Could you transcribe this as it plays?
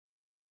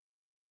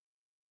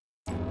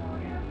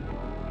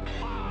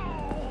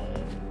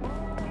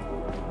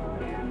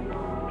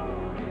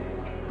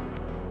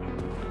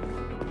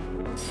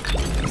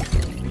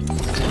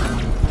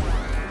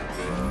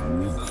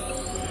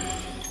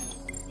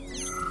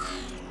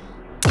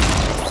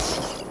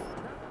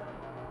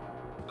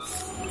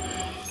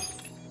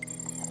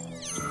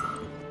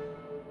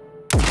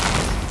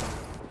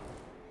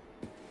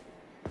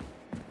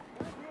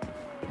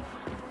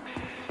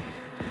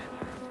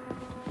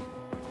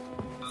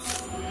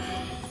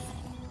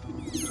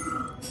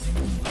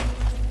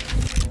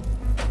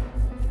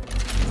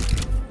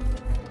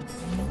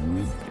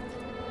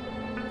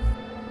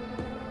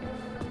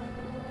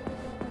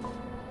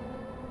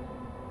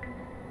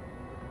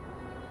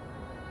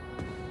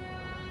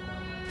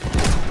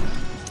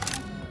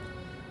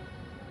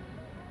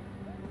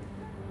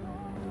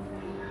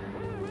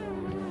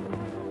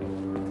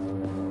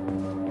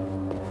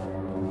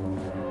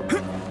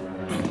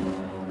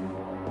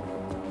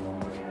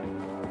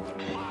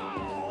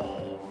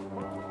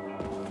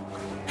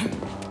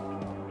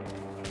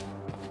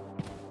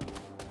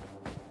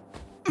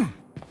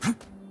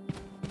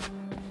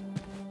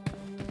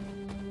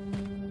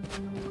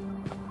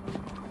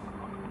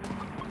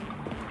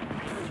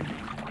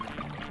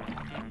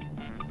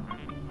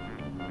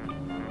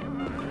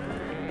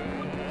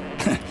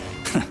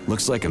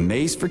Looks like a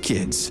maze for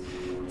kids.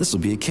 This'll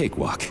be a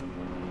cakewalk.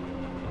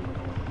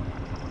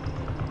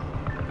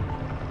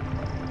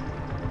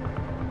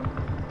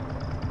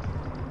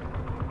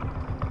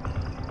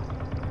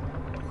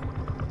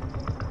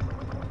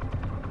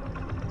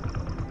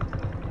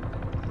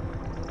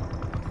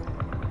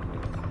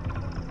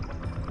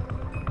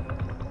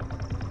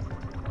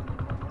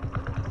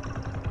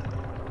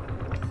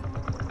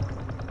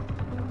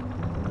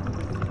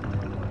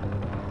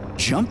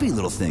 Jumpy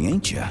little thing,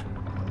 ain't ya?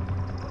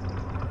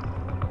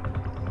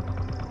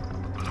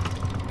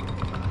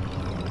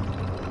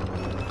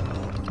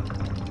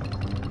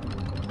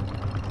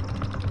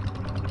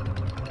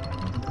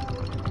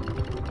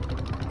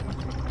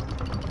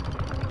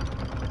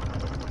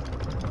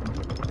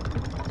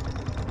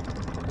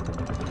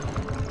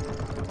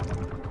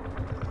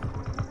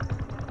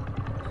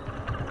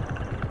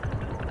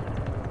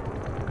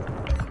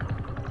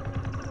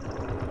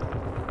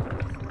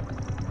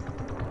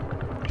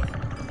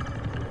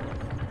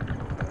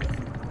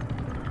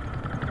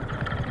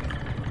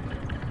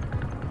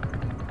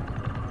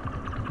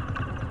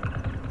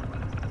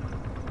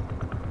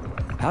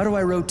 How do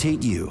I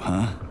rotate you,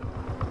 huh?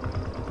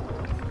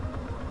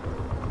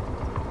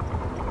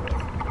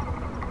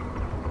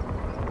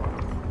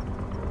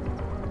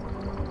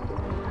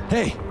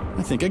 Hey,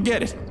 I think I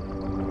get it.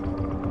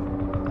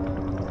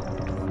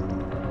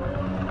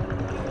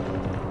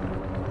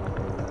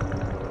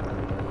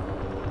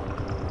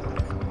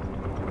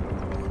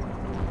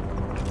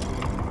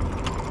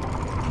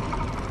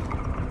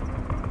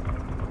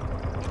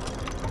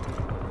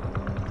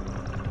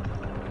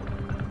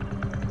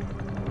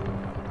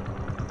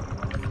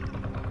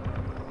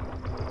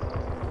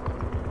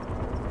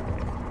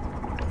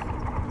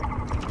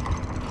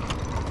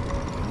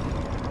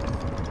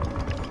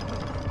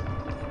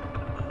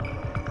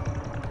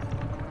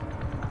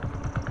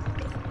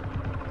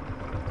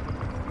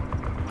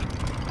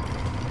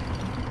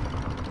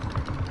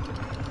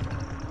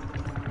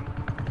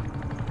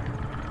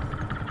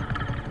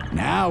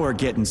 Now we're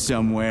getting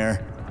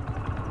somewhere.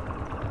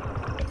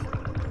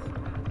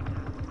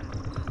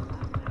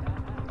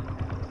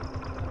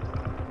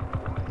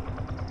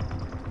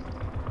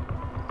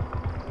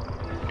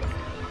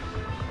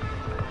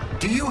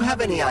 Do you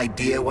have any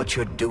idea what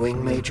you're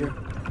doing, Major?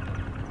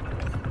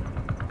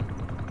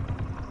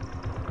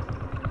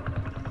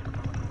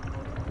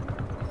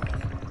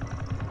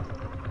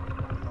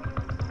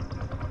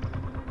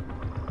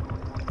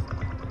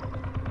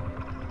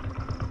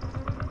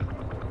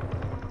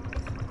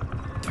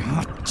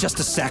 Just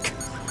a sec.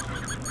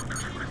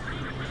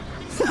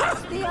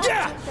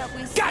 Yeah!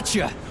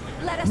 Gotcha!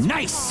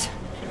 Nice!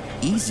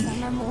 Easy.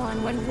 Summer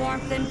morn when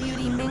warmth and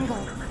beauty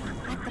mingle.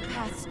 At the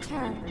path's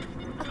turn,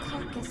 a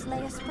carcass lay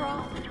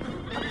asprawl.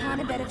 Upon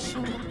a bed of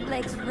shingle,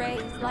 legs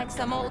raised like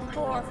some old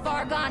whore,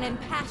 far gone in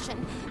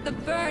passion. The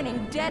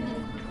burning,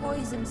 deadly,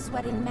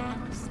 poison-sweating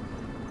mass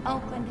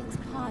opened its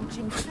paunch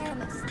in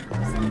careless,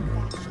 silly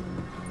fashion.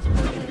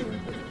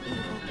 Filled with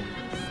evil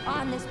gas.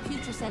 On this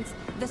putrescence,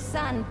 the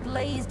sun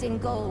blazed in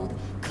gold,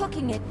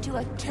 cooking it to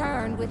a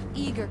turn with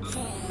eager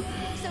care.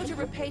 So to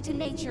repay to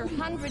nature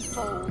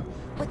hundredfold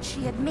what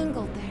she had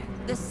mingled there,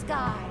 the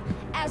sky,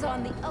 as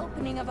on the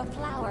opening of a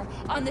flower,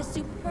 on the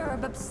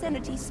superb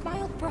obscenity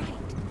smiled bright.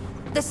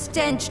 The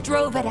stench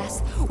drove at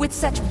us with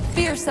such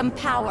fearsome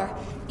power,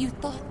 you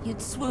thought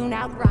you'd swoon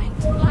outright.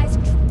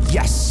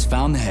 Yes,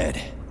 found the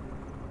head.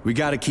 We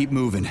gotta keep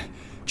moving.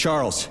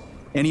 Charles,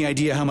 any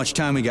idea how much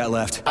time we got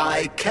left?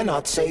 I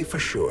cannot say for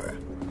sure,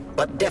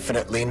 but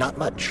definitely not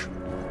much.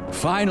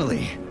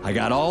 Finally, I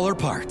got all her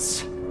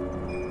parts.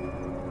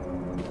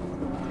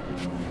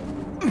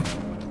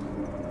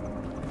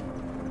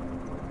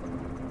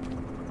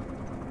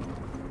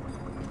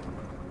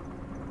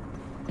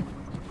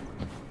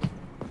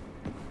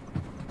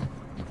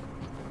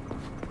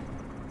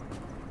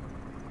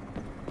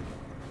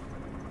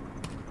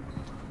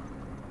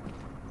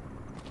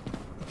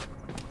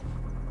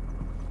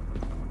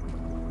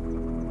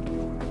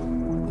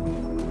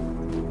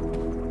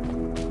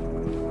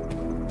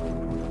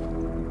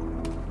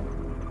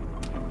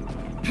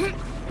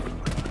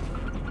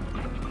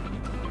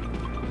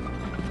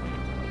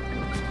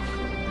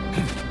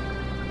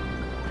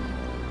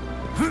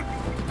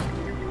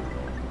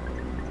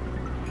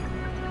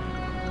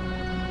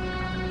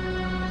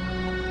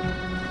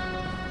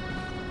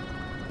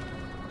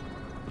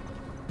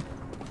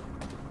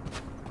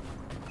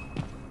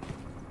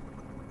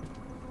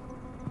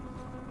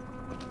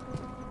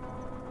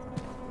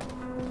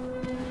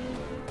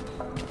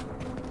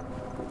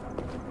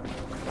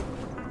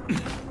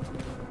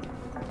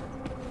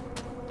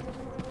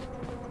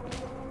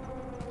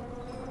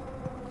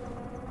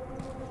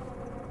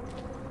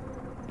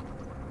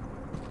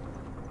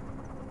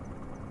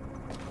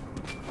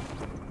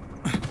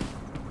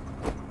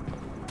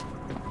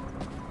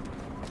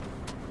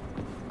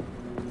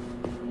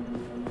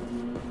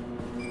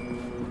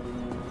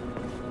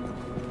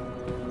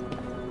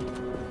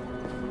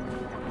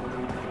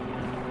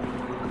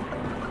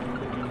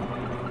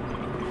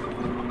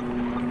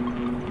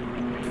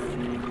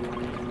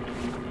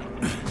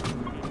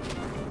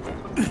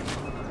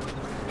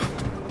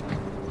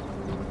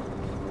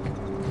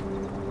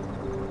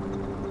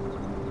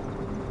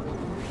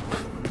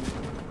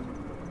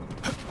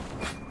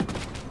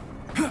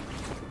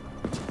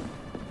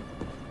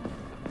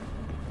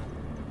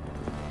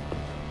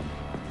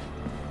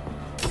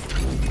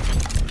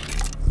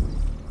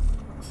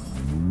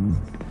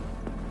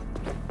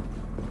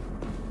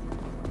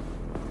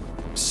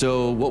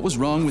 So, what was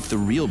wrong with the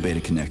real beta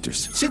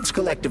connectors? Since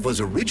Collective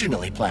was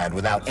originally planned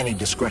without any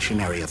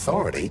discretionary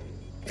authority,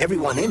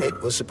 everyone in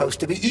it was supposed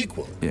to be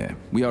equal. Yeah,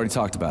 we already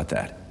talked about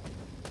that.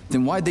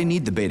 Then why'd they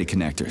need the beta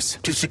connectors?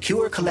 To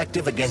secure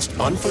Collective against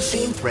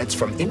unforeseen threats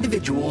from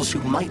individuals who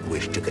might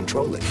wish to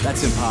control it.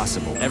 That's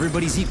impossible.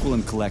 Everybody's equal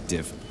in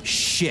Collective.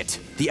 Shit!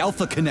 The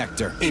Alpha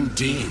Connector!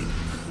 Indeed.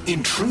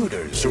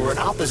 Intruders or an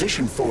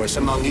opposition force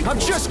among equals. I'm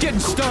just getting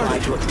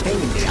started! Try to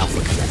obtain the Alpha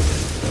Connector.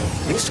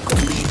 This could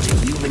lead to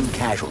human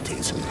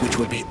casualties, which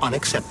would be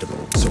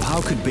unacceptable. So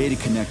how could beta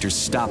connectors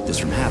stop this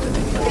from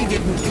happening? They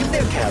didn't give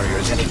their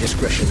carriers any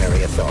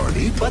discretionary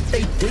authority, but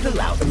they did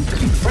allow them to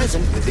be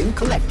present within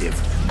Collective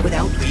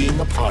without being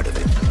a part of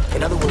it.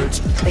 In other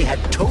words, they had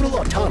total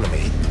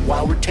autonomy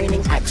while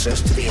retaining access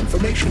to the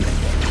information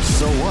network.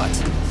 So what?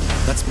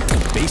 That's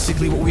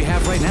basically what we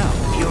have right now.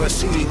 You're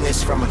seeing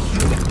this from a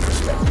human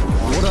perspective.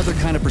 What other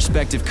kind of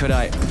perspective could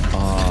I...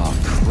 Oh,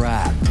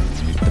 crap.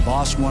 The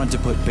boss wanted to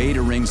put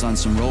beta rings on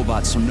some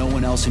robots so no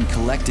one else in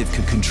Collective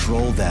could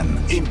control them.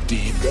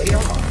 Indeed they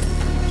are.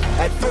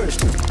 At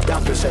first,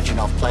 Dr.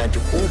 Sechenov planned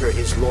to order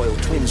his loyal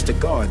twins to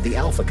guard the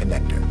Alpha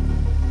Connector.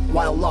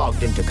 While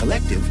logged into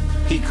Collective,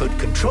 he could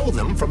control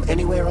them from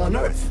anywhere on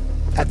Earth.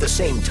 At the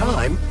same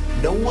time,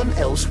 no one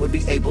else would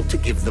be able to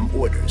give them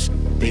orders.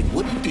 They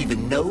wouldn't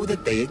even know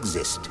that they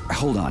exist.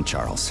 Hold on,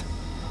 Charles.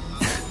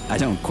 I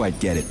don't quite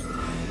get it.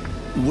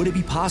 Would it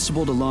be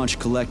possible to launch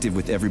Collective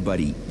with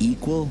everybody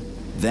equal?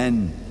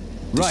 Then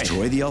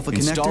destroy the Alpha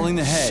Connector? Installing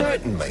the head.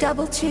 Certainly.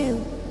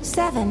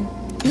 227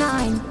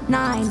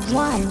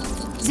 991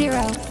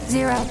 00.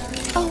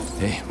 Oh.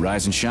 Hey,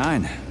 rise and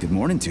shine. Good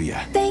morning to you.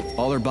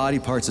 All our body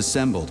parts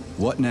assembled.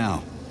 What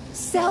now?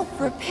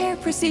 Self-repair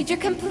procedure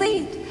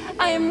complete.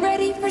 I am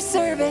ready for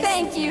service.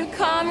 Thank you,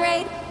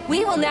 comrade.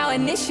 We will now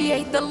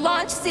initiate the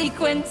launch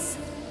sequence.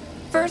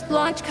 First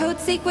launch code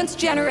sequence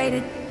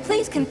generated.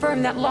 Please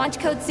confirm that launch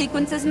code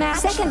sequences match.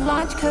 Second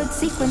launch code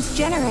sequence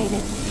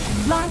generated.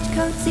 Launch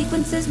code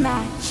sequences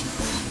match.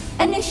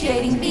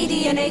 Initiating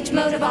BD&H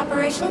mode of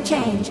operational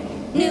change.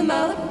 New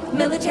mode,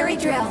 military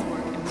drill.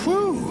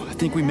 Whew, I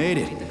think we made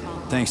it.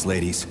 Thanks,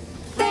 ladies.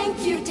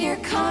 Thank you, dear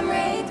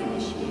comrade.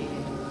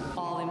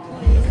 All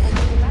employees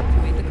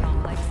evacuate the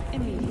complex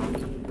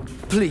immediately.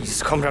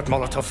 Please, Comrade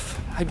Molotov,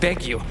 I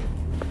beg you.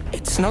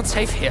 It's not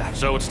safe here.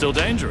 So it's still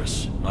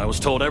dangerous. I was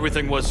told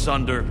everything was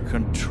under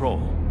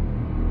control.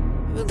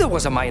 There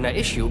was a minor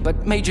issue,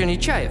 but Major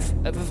Nechaev,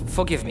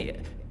 forgive me,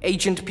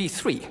 Agent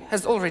P3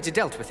 has already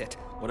dealt with it.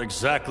 What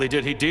exactly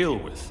did he deal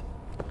with?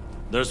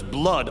 There's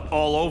blood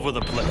all over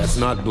the place. That's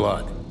not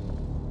blood.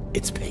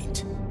 It's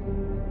paint.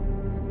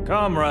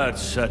 Comrade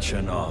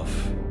Sechenov,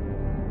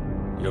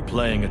 you're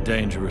playing a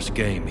dangerous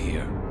game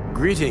here.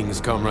 Greetings,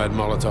 Comrade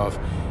Molotov.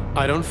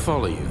 I don't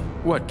follow you.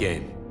 What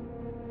game?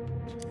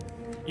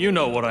 You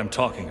know what I'm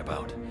talking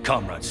about,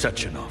 Comrade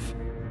Sechenov.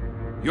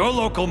 Your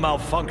local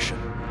malfunction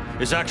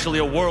is actually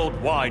a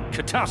worldwide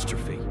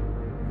catastrophe.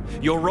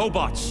 Your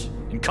robots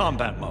in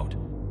combat mode.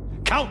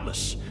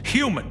 Countless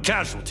human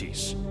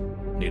casualties.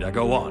 Need I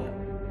go on?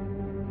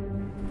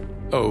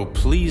 Oh,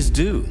 please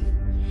do.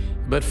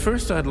 But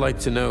first I'd like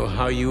to know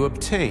how you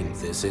obtained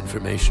this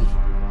information.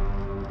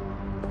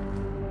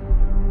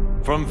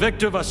 From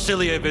Viktor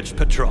Vasilyevich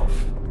Petrov,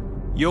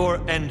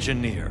 your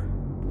engineer.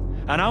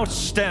 An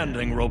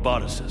outstanding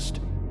roboticist.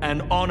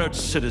 An honored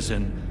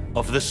citizen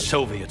of the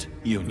Soviet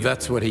Union.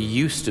 That's what he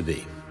used to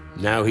be.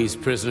 Now he's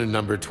prisoner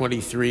number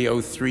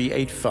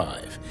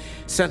 230385,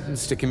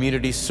 sentenced to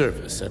community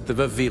service at the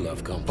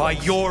Vavilov complex. By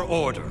your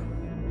order,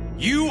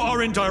 you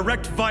are in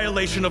direct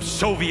violation of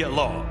Soviet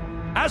law.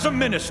 As a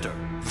minister,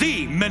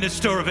 the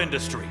Minister of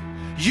Industry,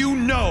 you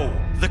know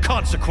the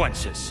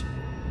consequences.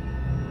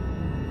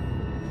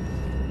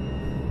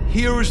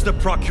 Here is the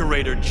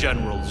Procurator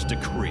General's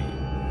decree.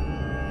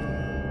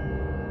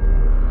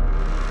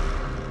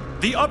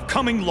 The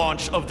upcoming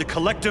launch of the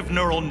collective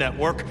neural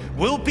network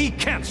will be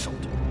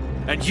cancelled,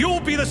 and you'll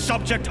be the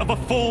subject of a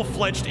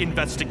full-fledged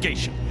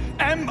investigation.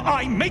 Am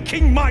I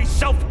making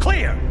myself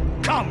clear,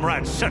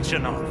 Comrade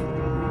Sechenov?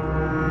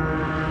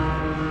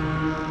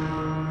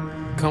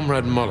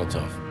 Comrade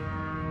Molotov,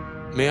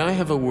 may I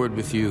have a word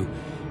with you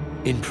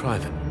in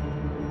private?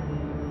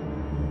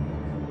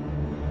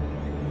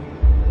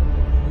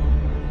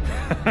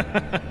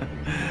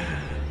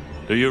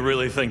 Do you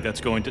really think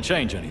that's going to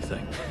change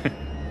anything?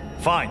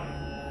 Fine.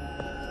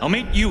 I'll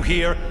meet you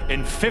here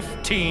in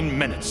 15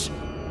 minutes.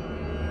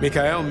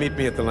 Mikhail, meet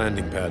me at the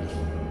landing pad.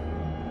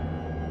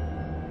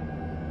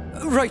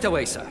 Right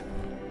away, sir.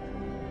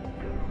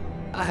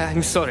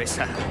 I'm sorry,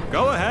 sir.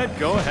 Go ahead,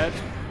 go ahead.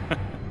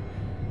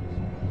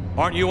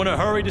 Aren't you in a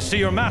hurry to see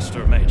your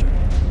master, Major?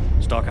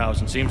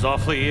 Stockhausen seems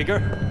awfully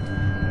eager.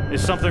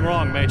 Is something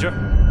wrong, Major?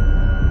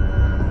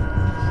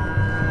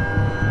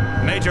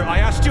 Major, I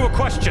asked you a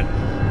question.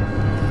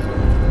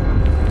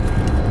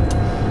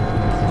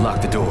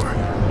 Lock the door.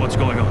 What's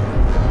going on?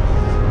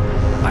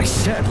 I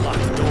said lock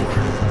the door.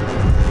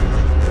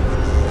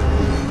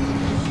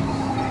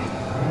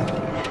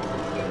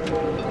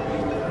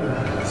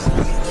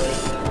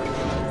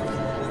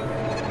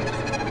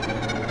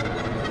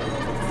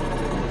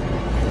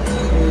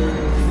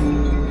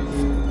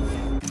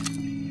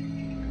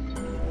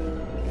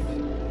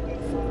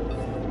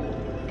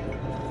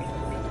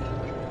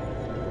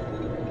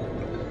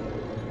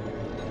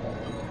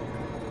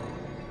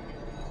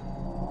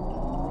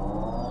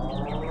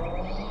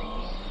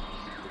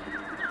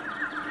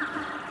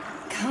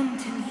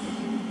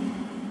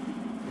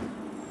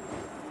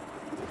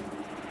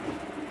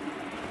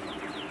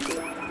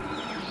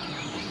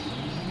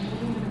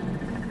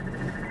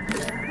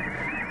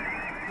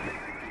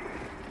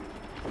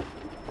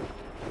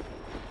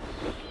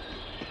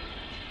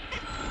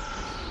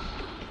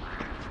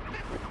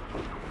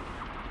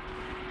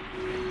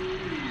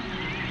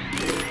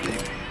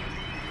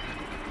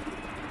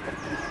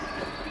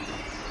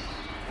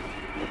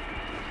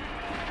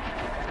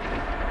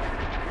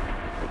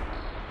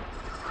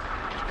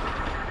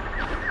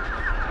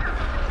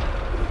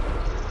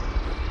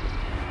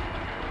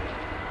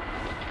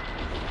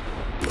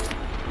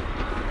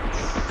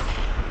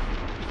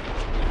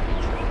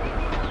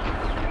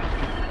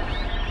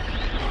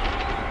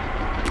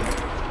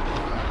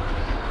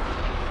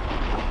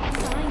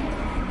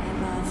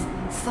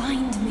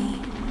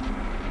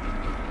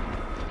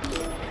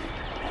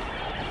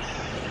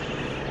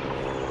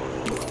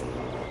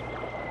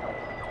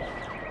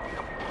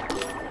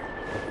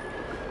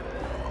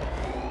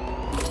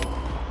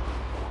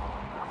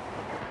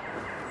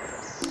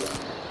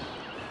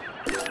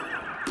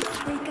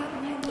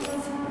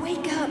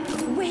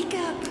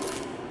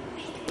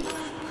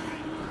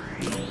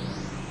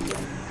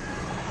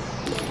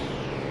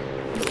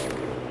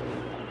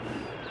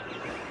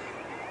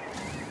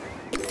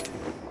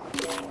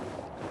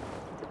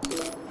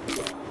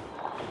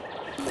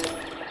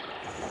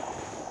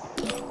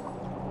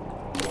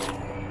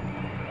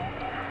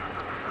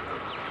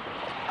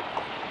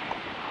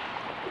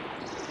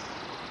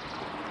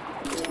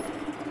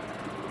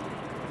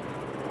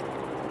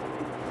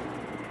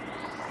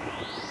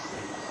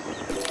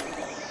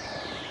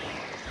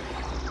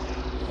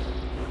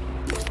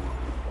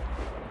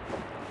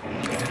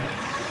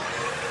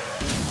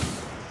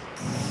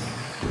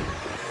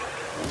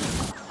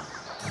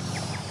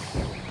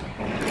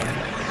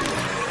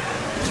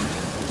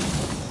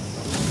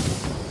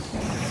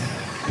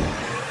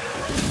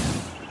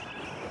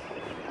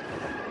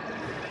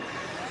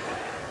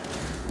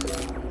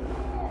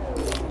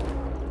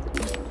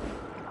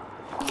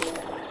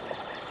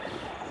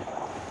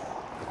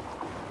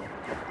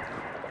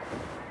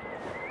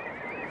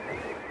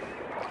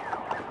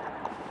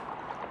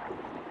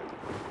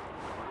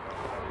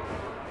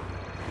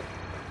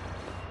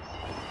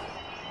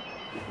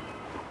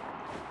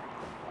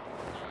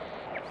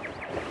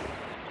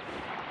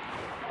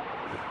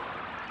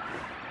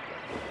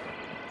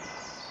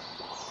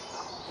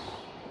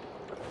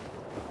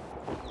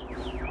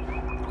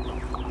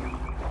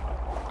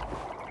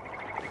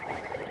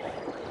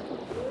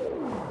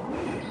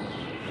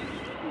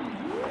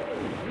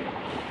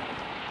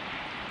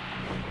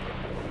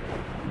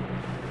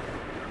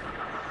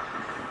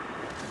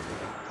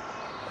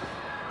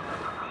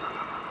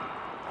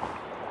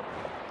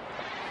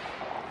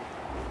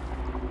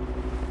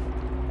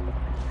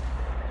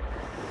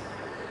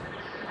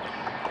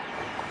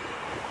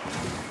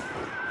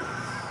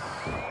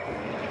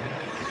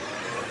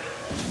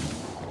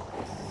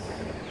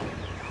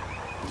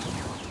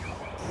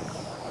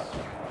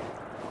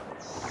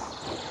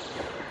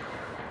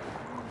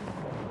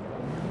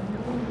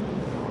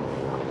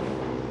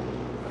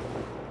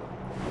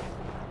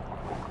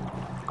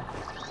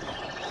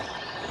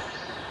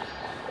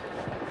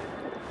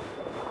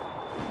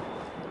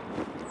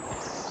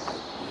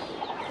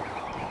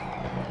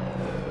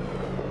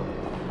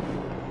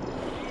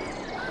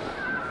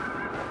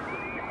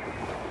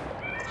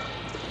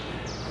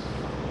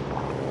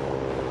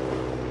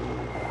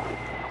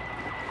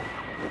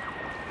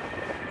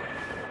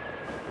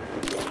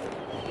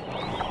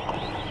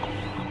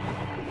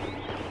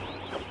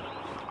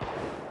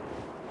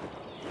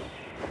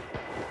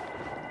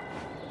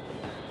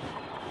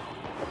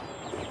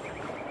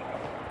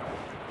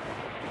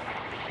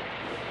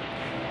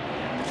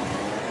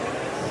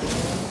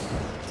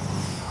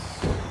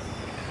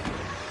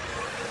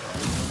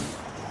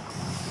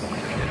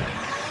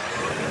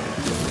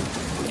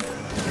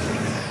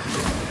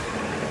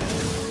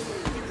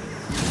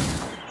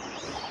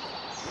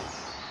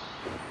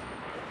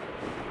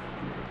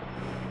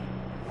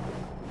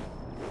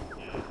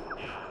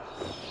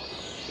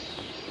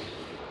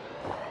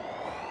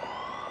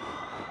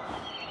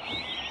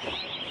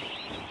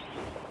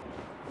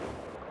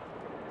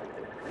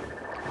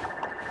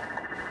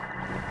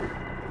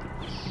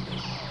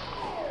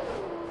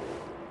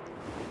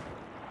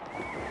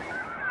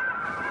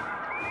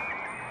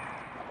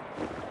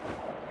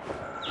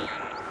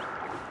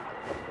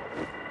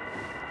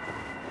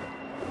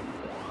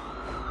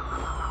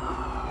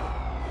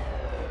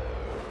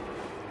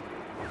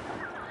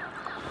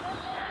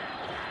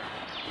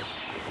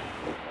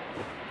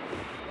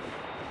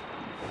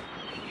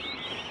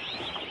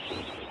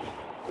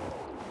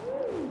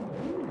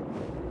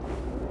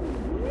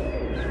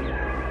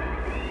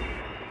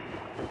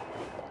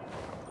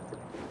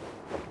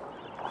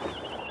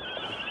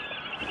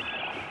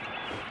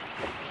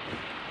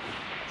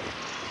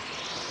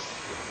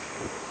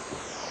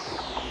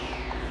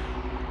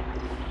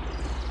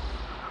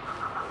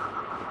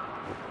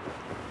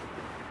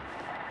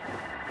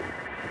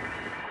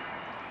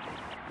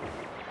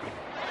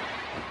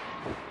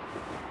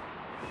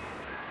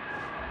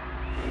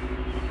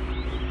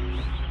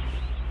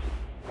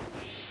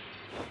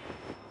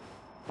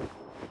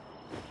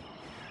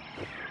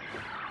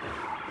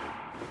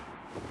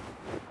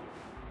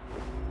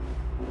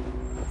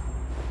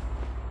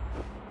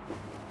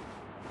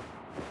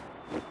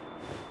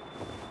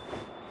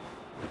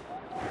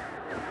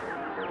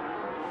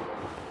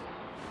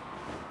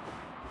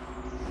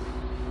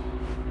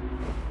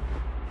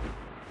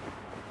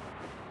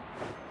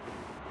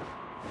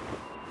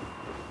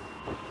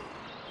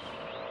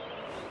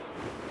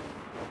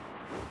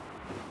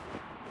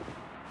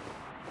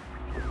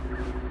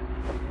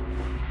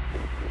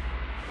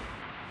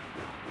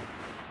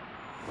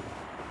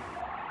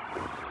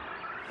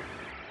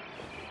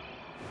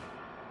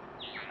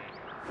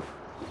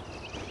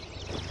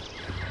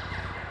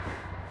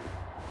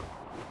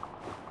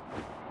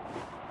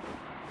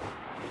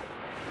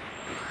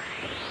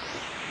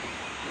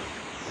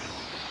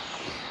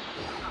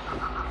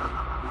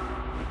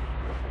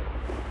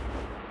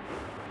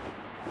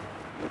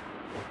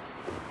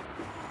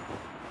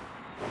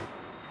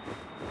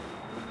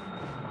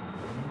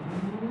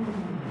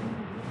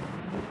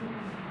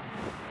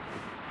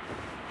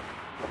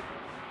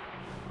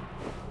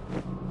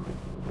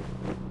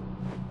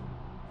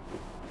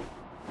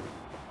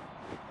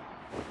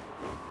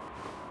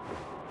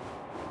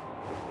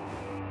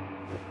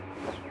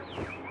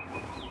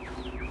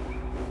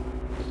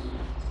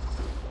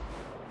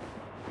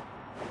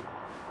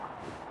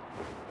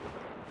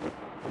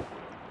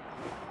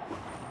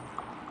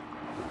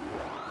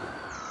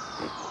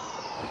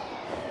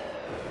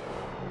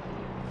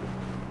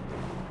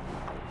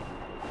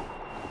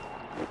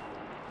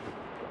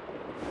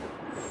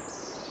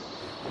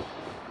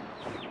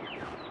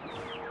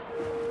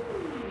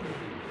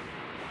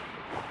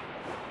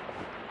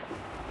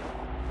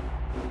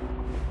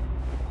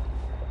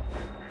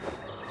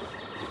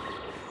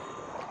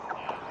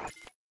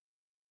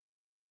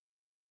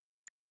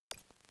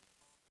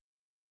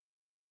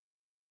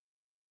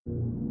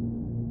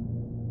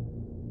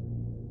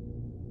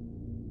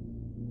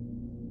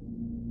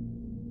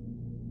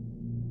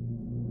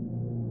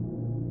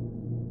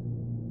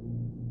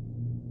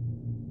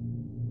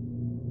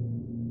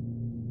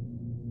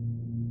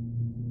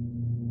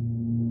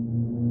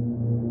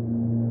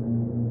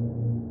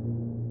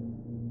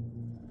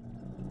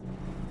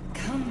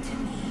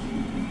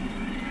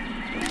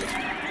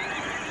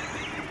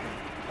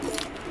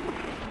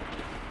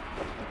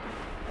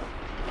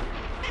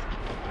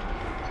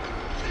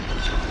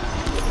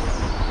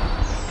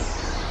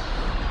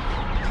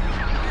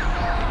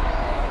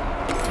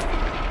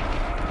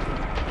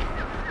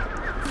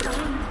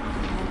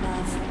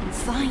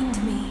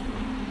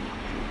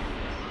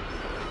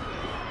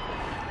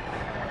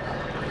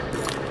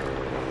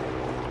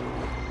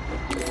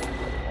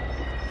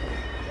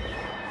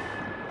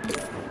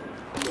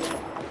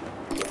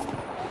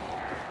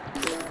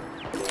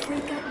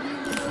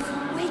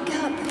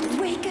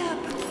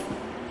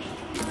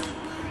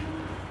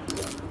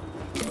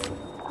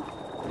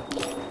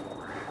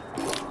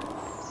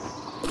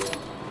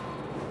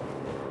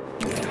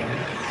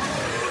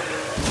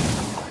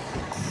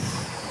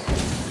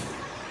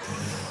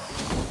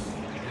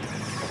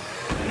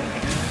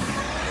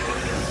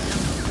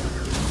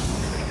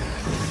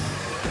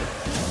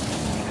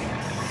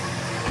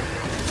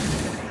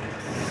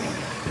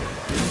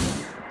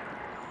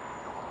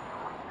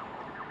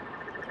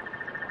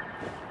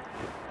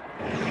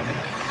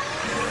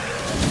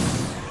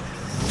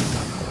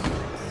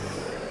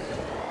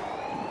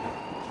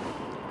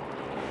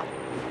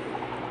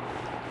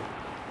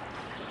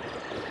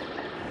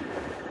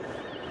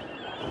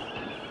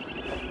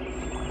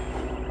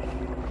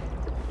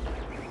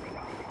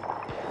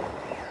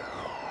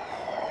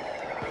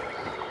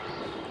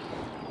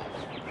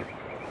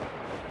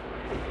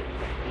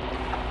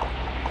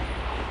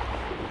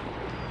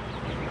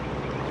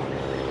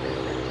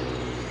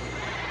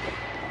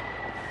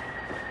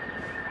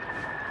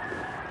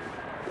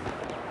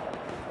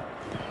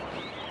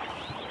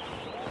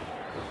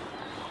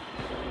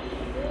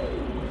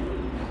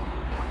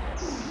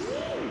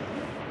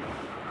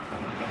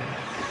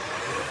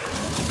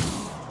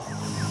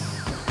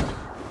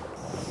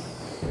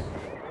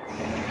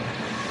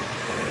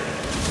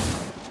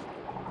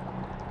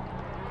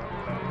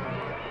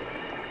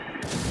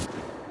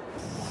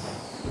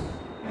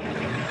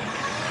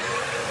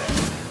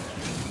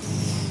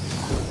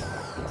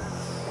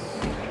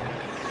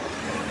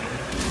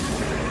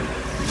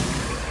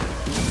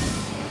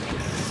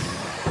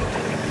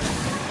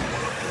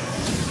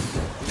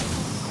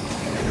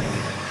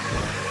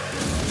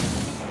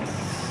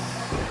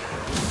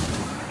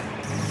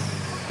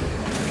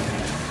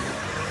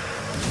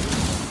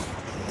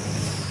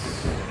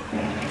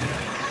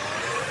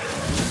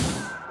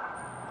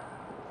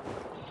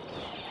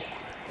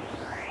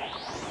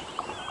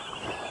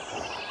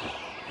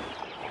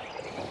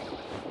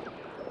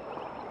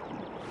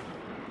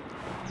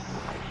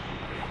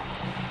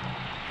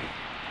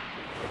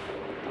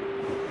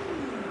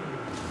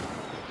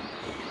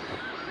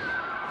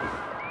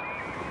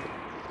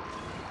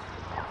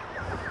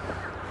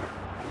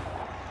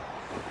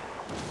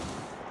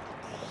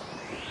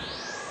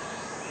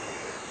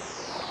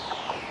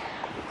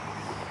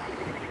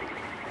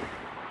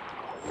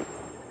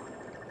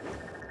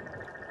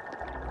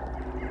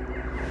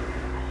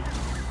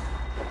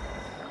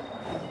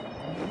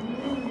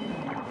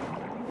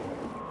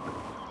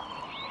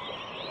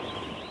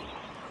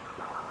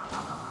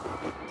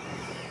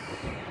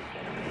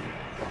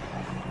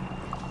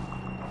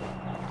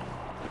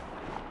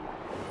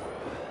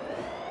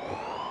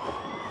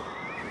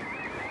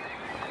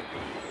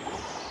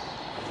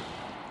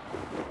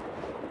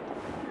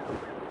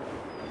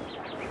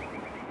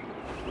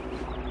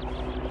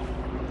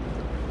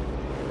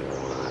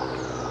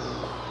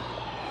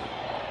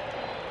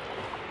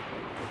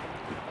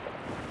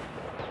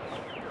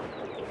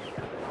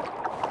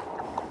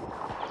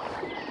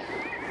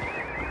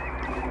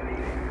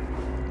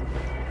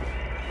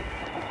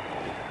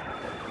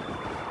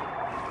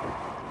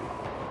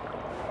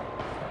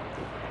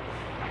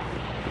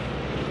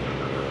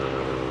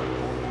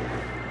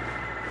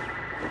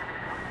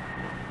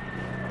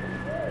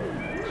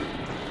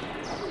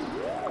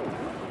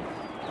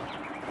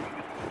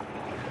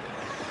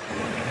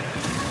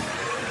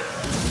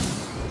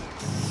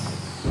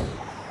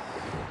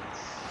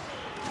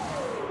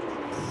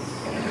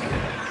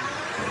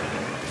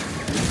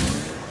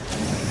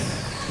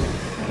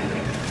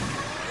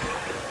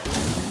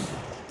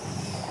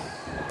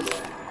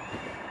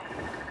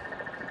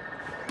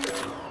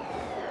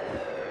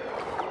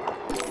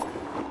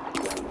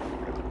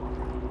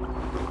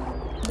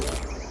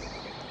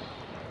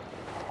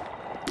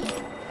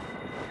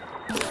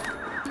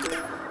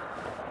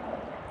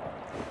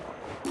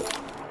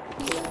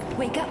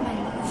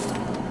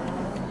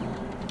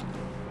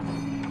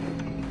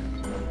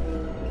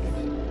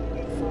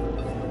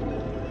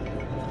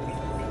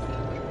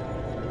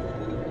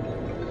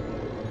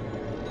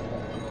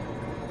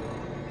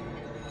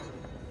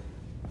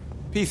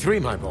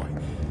 P3, my boy.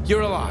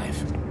 You're alive.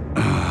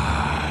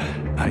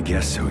 I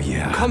guess so,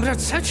 yeah. Comrade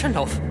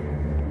Sechenov!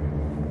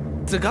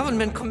 The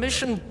government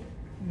commission...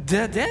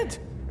 they're dead.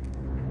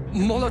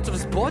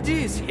 Molotov's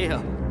body is here.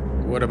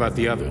 What about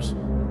the others?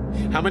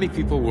 How many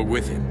people were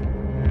with him?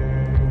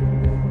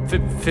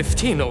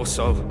 15 or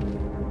so.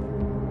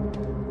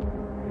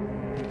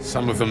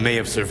 Some of them may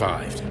have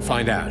survived.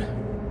 Find out.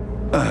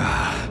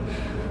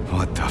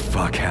 What the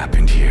fuck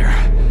happened here?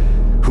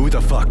 Who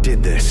the fuck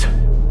did this?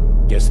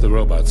 Guess the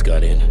robots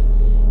got in.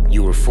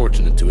 You were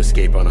fortunate to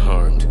escape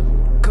unharmed.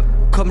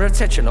 Comrade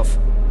Sechenov,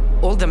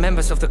 all the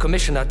members of the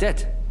commission are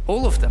dead.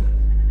 All of them.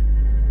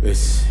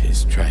 This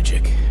is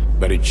tragic,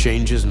 but it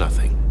changes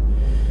nothing.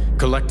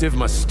 Collective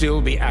must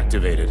still be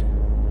activated.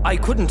 I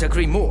couldn't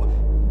agree more.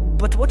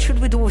 But what should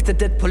we do with the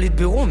dead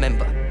Politburo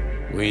member?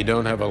 We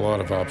don't have a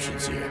lot of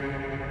options here.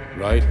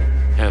 Right?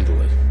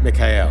 Handle it.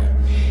 Mikhail,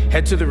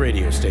 head to the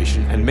radio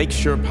station and make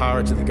sure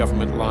power to the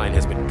government line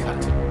has been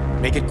cut.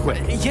 Make it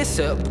quick. Yes,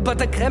 sir, but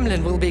the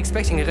Kremlin will be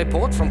expecting a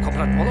report from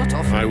Comrade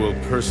Molotov. I will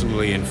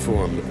personally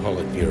inform the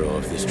Politburo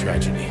of this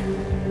tragedy.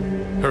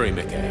 Hurry,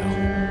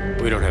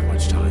 Mikhail. We don't have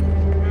much time.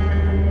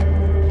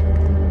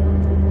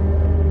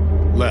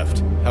 Left.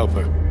 Help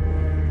her.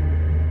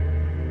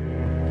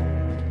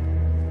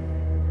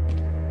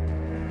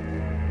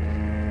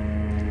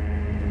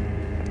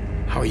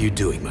 How are you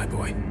doing, my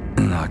boy?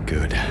 Not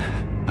good.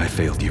 I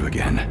failed you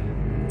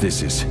again.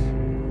 This is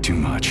too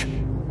much.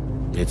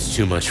 It's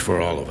too much for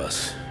all of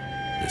us.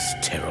 This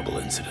terrible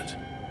incident.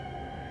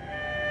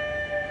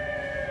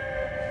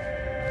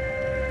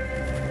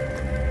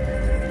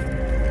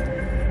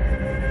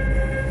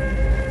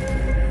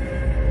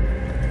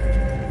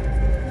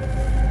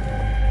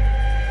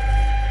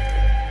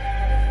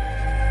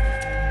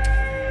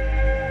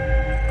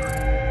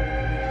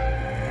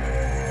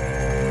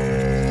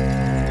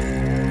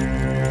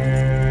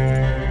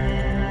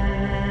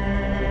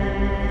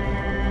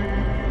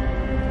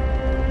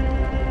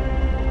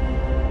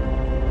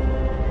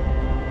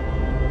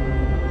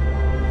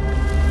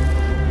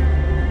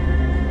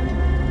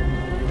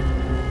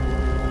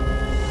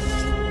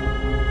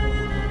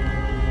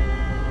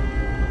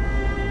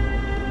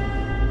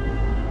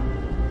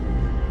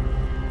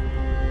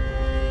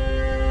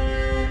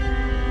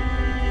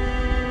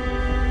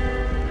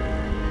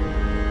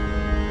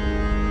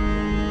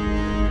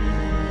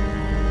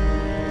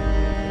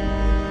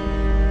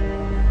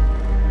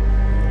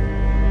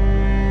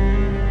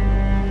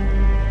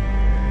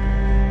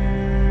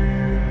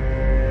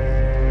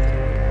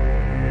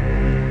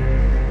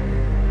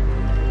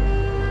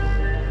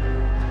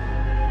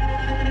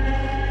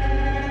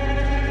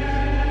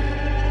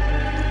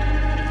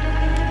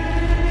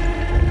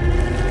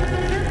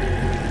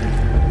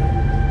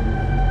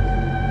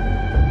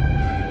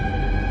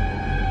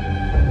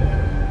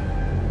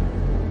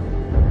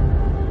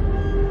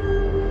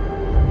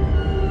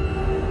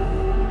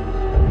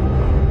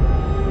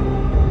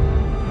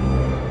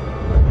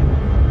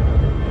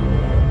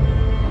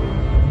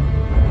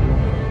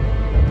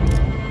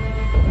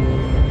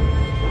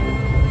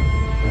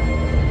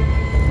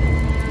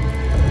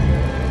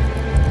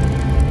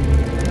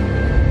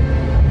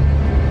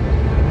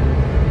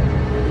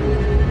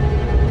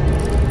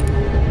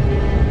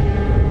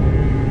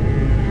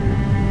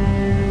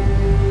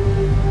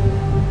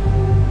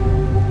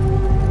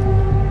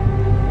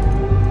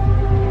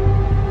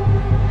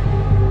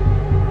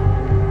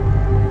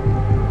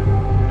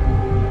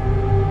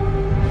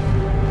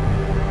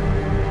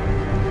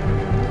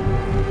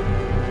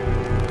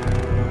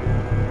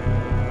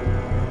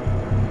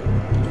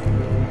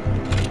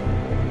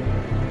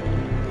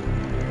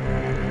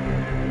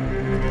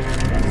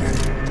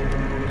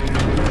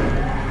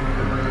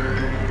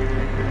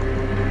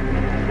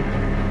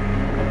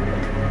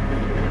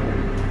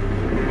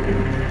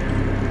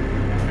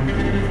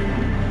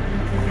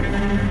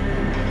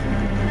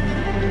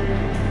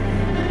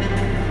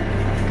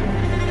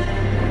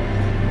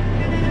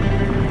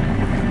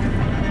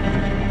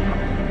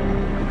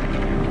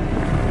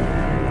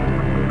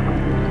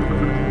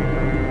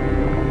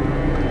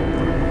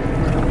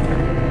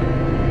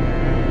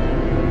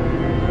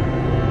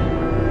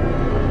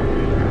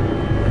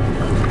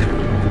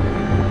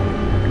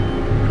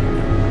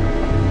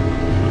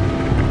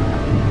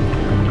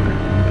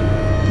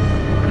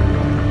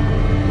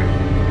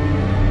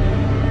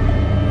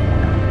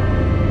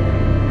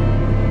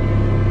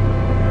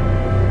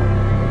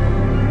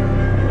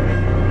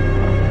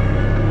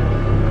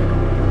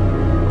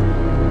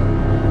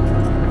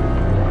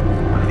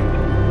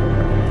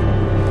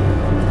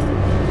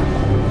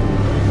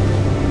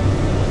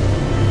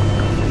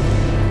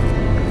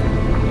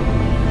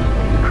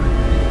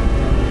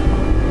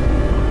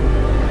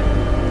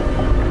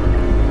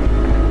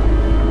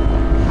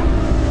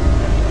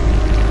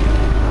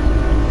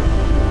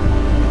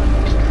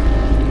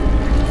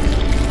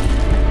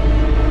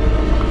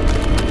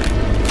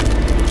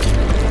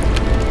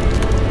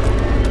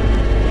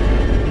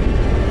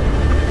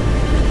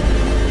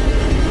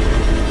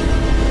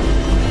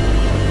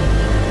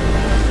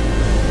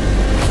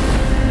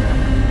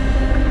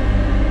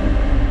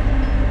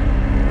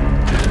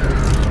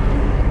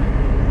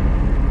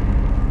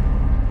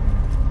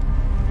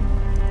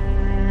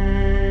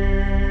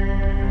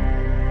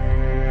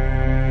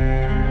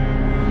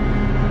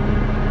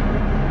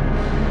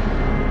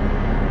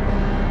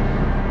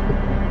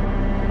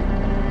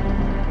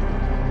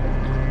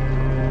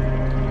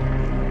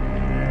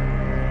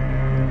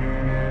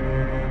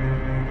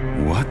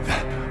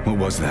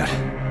 was that?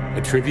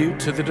 A tribute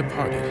to the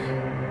departed.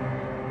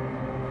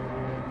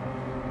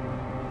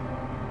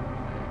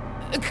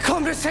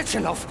 Comrade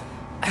Sechenov,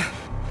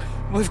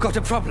 we've got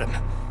a problem.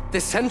 The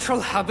central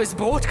hub is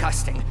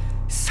broadcasting.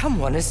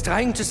 Someone is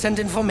trying to send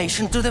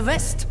information to the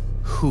West.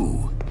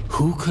 Who?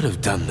 Who could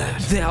have done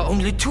that? There are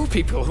only two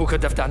people who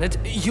could have done it,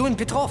 you and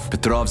Petrov.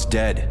 Petrov's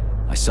dead.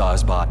 I saw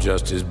his body.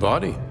 Just his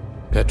body.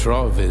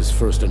 Petrov is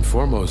first and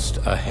foremost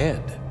a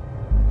head.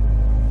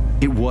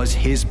 It was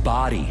his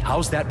body.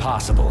 How's that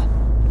possible?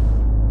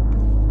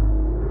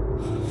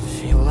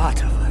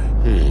 Filatova.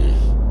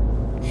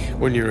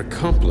 When your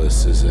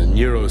accomplice is a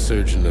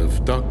neurosurgeon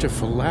of Dr.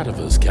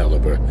 Filatova's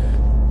caliber,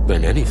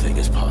 then anything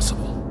is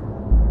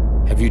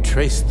possible. Have you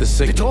traced the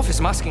signal? Petrov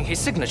is masking his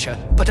signature,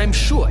 but I'm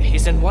sure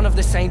he's in one of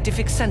the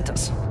scientific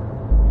centers.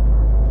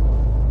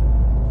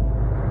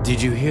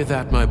 Did you hear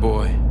that, my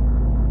boy?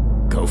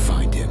 Go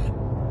find him.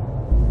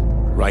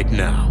 Right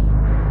now.